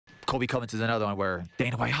Colby Covington is another one where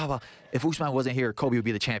Dana White, oh, well, if Usman wasn't here, Colby would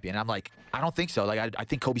be the champion. And I'm like, I don't think so. Like, I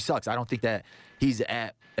think Colby sucks. I don't think that he's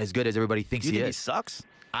as good as everybody thinks he is. You think he sucks?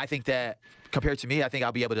 I think that compared to me, I think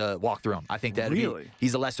I'll be able to walk through him. I think that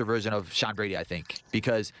he's a lesser version of Sean Brady, I think.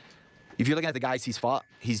 Because if you're looking at the guys he's fought,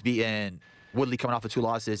 he's beaten Woodley coming off of 2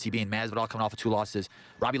 losses. He beat Masvidal coming off of 2 losses.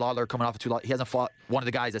 Robbie Lawler coming off of 2 losses. He hasn't fought one of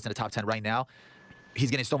the guys that's in the top 10 right now.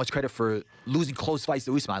 He's getting so much credit for losing close fights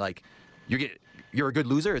to Usman. Like, you're a good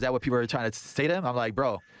loser? Is that what people are trying to say to him? I'm like,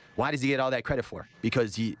 bro, why does he get all that credit for?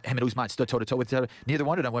 Because him and Usman stood toe-to-toe with each other. Neither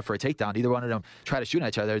one of them went for a takedown. Neither one of them tried to shoot at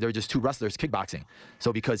each other. They're just 2 wrestlers kickboxing.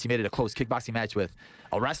 So because he made it a close kickboxing match with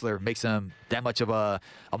a wrestler makes him that much of a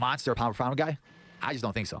monster, pound-for-pound guy? I just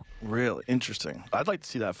don't think so. Really? Interesting. I'd like to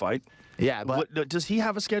see that fight. Yeah, but does he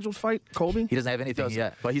have a scheduled fight, Colby? He doesn't have anything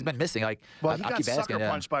yet, but he's been missing. Like, well, he got sucker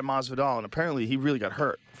punched by Masvidal, and apparently he really got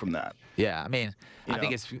hurt from that. Yeah, I mean, I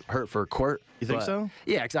think it's hurt for court. You think so?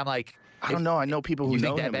 Yeah, because I'm like, I don't know. I know people who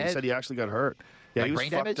know him. Bad? He said he actually got hurt. Yeah, like he was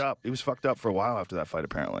brain fucked damage? up. He was fucked up for a while after that fight,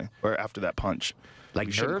 apparently, or after that punch.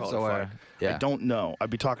 Like nerves or? Yeah. I don't know. I'd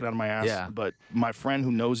be talking out of my ass. Yeah. But my friend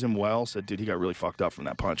who knows him well said, dude, he got really fucked up from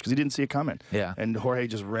that punch because he didn't see it coming. Yeah. And Jorge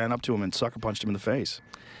just ran up to him and sucker punched him in the face.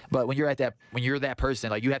 But when you're that person,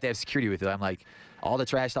 like, you have to have security with it. I'm like, all the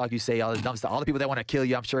trash talk you say, all the dumb stuff, all the people that want to kill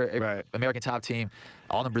you, I'm sure, American Top Team,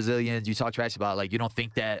 all the Brazilians you talk trash about, like, you don't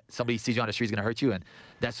think that somebody sees you on the street is going to hurt you. And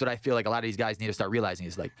that's what I feel like a lot of these guys need to start realizing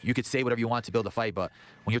is, like, you could say whatever you want to build a fight, but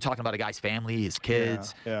when you're talking about a guy's family, his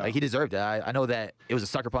kids, like, he deserved it. I know that it was a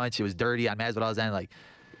sucker punch. It was dirty on Masvidal's end. Like,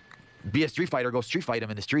 be a street fighter, go street fight him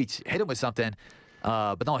in the streets, hit him with something,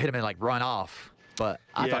 but don't hit him and, like, run off. But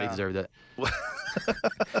I thought he deserved it.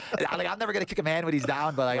 I'm never gonna kick a man when he's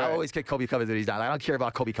down, but like, I always kick Colby Covington when he's down. Like, I don't care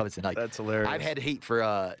about Colby Covington. Like, that's hilarious. I've had hate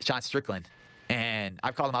for Sean Strickland, and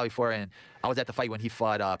I've called him out before. And I was at the fight when he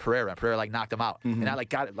fought Pereira, and Pereira like knocked him out. And I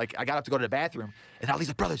got up to go to the bathroom, and Ali's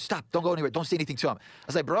like, brother, stop, don't go anywhere, don't say anything to him. I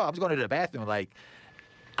was like, bro, I'm just going to the bathroom. Like,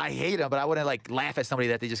 I hate him, but I wouldn't like laugh at somebody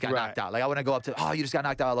that they just got knocked out. Like, I wouldn't go up to, oh, you just got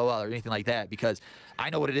knocked out, lol, or anything like that, because I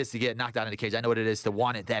know what it is to get knocked out in the cage. I know what it is to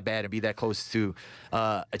want it that bad and be that close to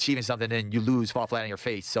achieving something, and you lose, fall flat on your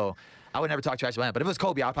face. So I would never talk trash about him. But if it was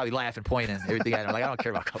Colby, I'd probably laugh and point and everything at him. Like, I don't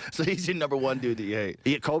care about Colby. So he's your number 1 dude that you hate.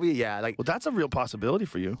 Yeah, Colby, yeah. Like, well, that's a real possibility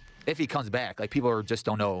for you. If he comes back, like, people just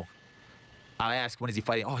don't know. I ask, when is he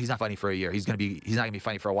fighting? Oh, he's not fighting for a year. He's not gonna be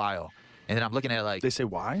fighting for a while. And then I'm looking at it like, they say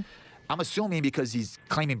why? I'm assuming because he's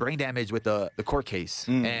claiming brain damage with the court case.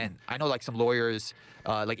 And I know, like, some lawyers,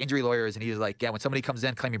 like injury lawyers, and he was like, yeah, when somebody comes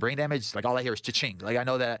in claiming brain damage, like, all I hear is cha-ching. Like, I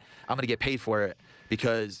know that I'm going to get paid for it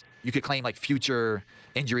because you could claim, like, future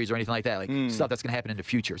injuries or anything like that, like stuff that's going to happen in the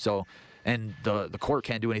future. So, and the court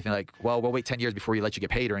can't do anything like, well, we'll wait 10 years before you let you get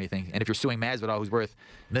paid or anything. And if you're suing Masvidal, who's worth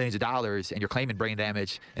millions of dollars, and you're claiming brain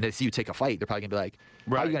damage, and they see you take a fight, they're probably going to be like,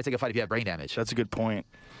 how are you going to take a fight if you have brain damage? That's a good point.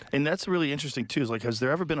 And that's really interesting, too. Is like, has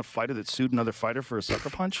there ever been a fighter that sued another fighter for a sucker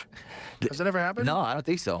punch? Has that ever happened? No, I don't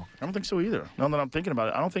think so. I don't think so either. Now that I'm thinking about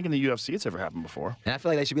it, I don't think in the UFC it's ever happened before. And I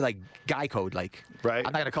feel like that should be like guy code. Like, I'm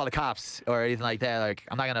not going to call the cops or anything like that. Like,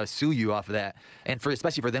 I'm not going to sue you off of that. And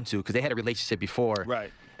especially for them two, because they had a relationship before.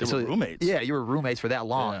 Right. They were roommates. Yeah, you were roommates for that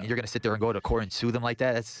long, and you're going to sit there and go to court and sue them like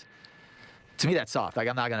that. To me, that's soft. Like,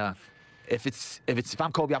 I'm not going to. If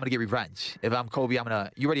I'm Colby, I'm gonna get revenge. If I'm Colby,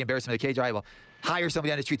 you already embarrassed him in the cage, all right, well, hire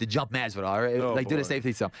somebody on the street to jump Masvidal, all right? Do the same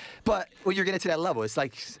thing to him. But when you're getting to that level, it's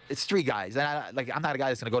like, it's street guys. And I'm not a guy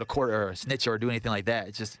that's gonna go to court or snitch or do anything like that.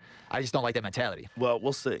 I just don't like that mentality. Well,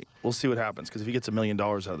 we'll see. We'll see what happens, because if he gets $1 million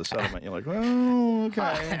out of the settlement, you're like, well,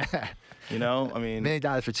 okay. You know, I mean, $1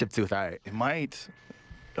 million for chip tooth, all right. It might.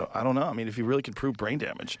 I don't know. I mean, if he really can prove brain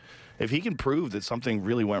damage, if he can prove that something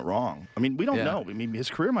really went wrong, I mean, we don't know. I mean, his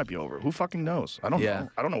career might be over. Who fucking knows? I don't know.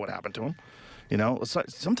 I don't know what happened to him. You know,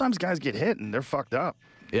 sometimes guys get hit and they're fucked up.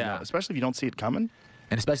 Yeah. You know, especially if you don't see it coming.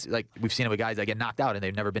 And especially, like, we've seen it with guys that get knocked out and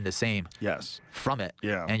they've never been the same from it.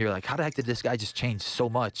 Yeah. And you're like, how the heck did this guy just change so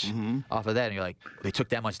much off of that? And you're like, they took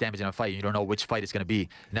that much damage in a fight, and you don't know which fight it's going to be.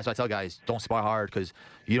 And that's why I tell guys, don't spar hard, because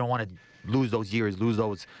you don't want to lose those years,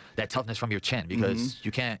 that toughness from your chin, because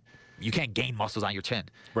you can't gain muscles on your chin.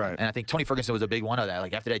 Right. And I think Tony Ferguson was a big one of that.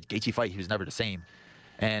 Like, after that Gaethje fight, he was never the same.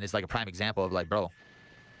 And it's like a prime example of, like, bro,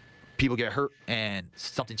 people get hurt and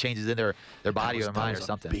something changes in their body or their mind or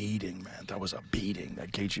something. That was a beating, man. That was a beating.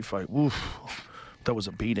 That Gaethje fight. Oof. That was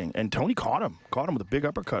a beating. And Tony caught him with a big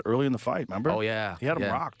uppercut early in the fight, remember? Oh, yeah. He had him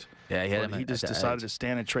rocked. Yeah, he had him. He just decided to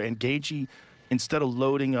stand and trade. And Gaethje, instead of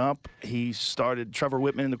loading up, he started, Trevor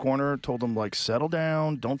Whitman in the corner told him, like, settle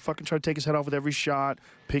down. Don't fucking try to take his head off with every shot.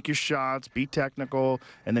 Pick your shots. Be technical.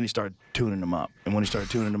 And then he started tuning him up. And when he started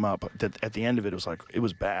tuning him up, at the end of it, it was like, it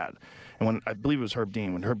was bad. And when I believe it was Herb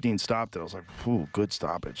Dean, when Herb Dean stopped it, I was like, "Ooh, good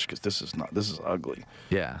stoppage," because this is ugly.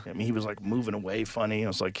 Yeah. I mean, he was like moving away funny. I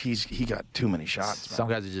was like, he got too many shots. Man. Some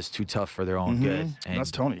guys are just too tough for their own good. And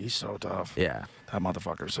that's Tony. He's so tough. Yeah. That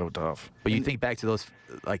motherfucker's so tough. But you think back to those,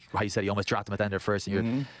 like how you said, he almost dropped him at the end of the first, and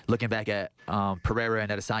you're looking back at Pereira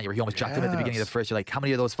and Adesanya, where he almost dropped him at the beginning of the first. You're like, how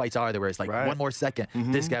many of those fights are there where it's like one more second,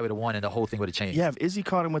 this guy would have won, and the whole thing would have changed? Yeah, if Izzy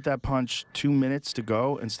caught him with that punch 2 minutes to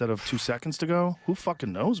go instead of 2 seconds to go, who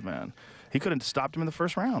fucking knows, man? He could have stopped him in the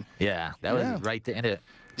first round. Yeah, that was right there, and it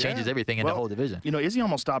changes everything in the whole division. You know, Izzy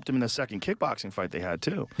almost stopped him in the second kickboxing fight they had,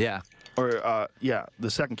 too. Yeah. Or, the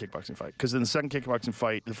second kickboxing fight. Because in the second kickboxing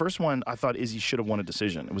fight, the first one, I thought Izzy should have won a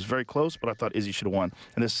decision. It was very close, but I thought Izzy should have won.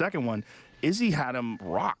 And the second one, Izzy had him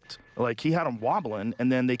rocked. Like, he had him wobbling, and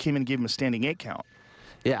then they came in and gave him a standing 8 count.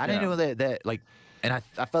 Yeah, I didn't know that, like, and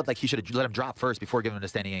I felt like he should have let him drop first before giving him a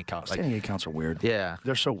standing 8 count. Standing 8 counts are weird. Yeah.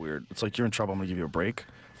 They're so weird. It's like, you're in trouble, I'm going to give you a break,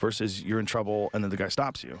 versus you're in trouble, and then the guy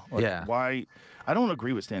stops you. Like, why? I don't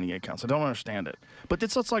agree with standing 8 counts. I don't understand it. But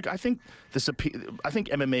it's like I think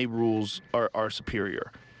MMA rules are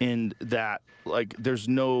superior in that, like, there's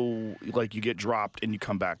no, like, you get dropped and you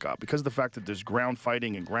come back up. Because of the fact that there's ground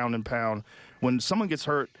fighting and ground and pound, when someone gets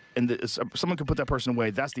hurt and someone can put that person away,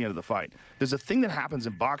 that's the end of the fight. There's a thing that happens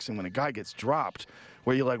in boxing when a guy gets dropped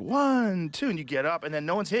where you're like, 1, 2, and you get up, and then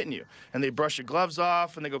no one's hitting you. And they brush your gloves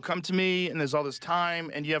off, and they go, come to me, and there's all this time,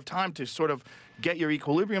 and you have time to sort of get your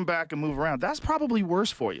equilibrium back and move around. That's probably worse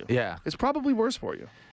for you. Yeah. It's probably worse for you.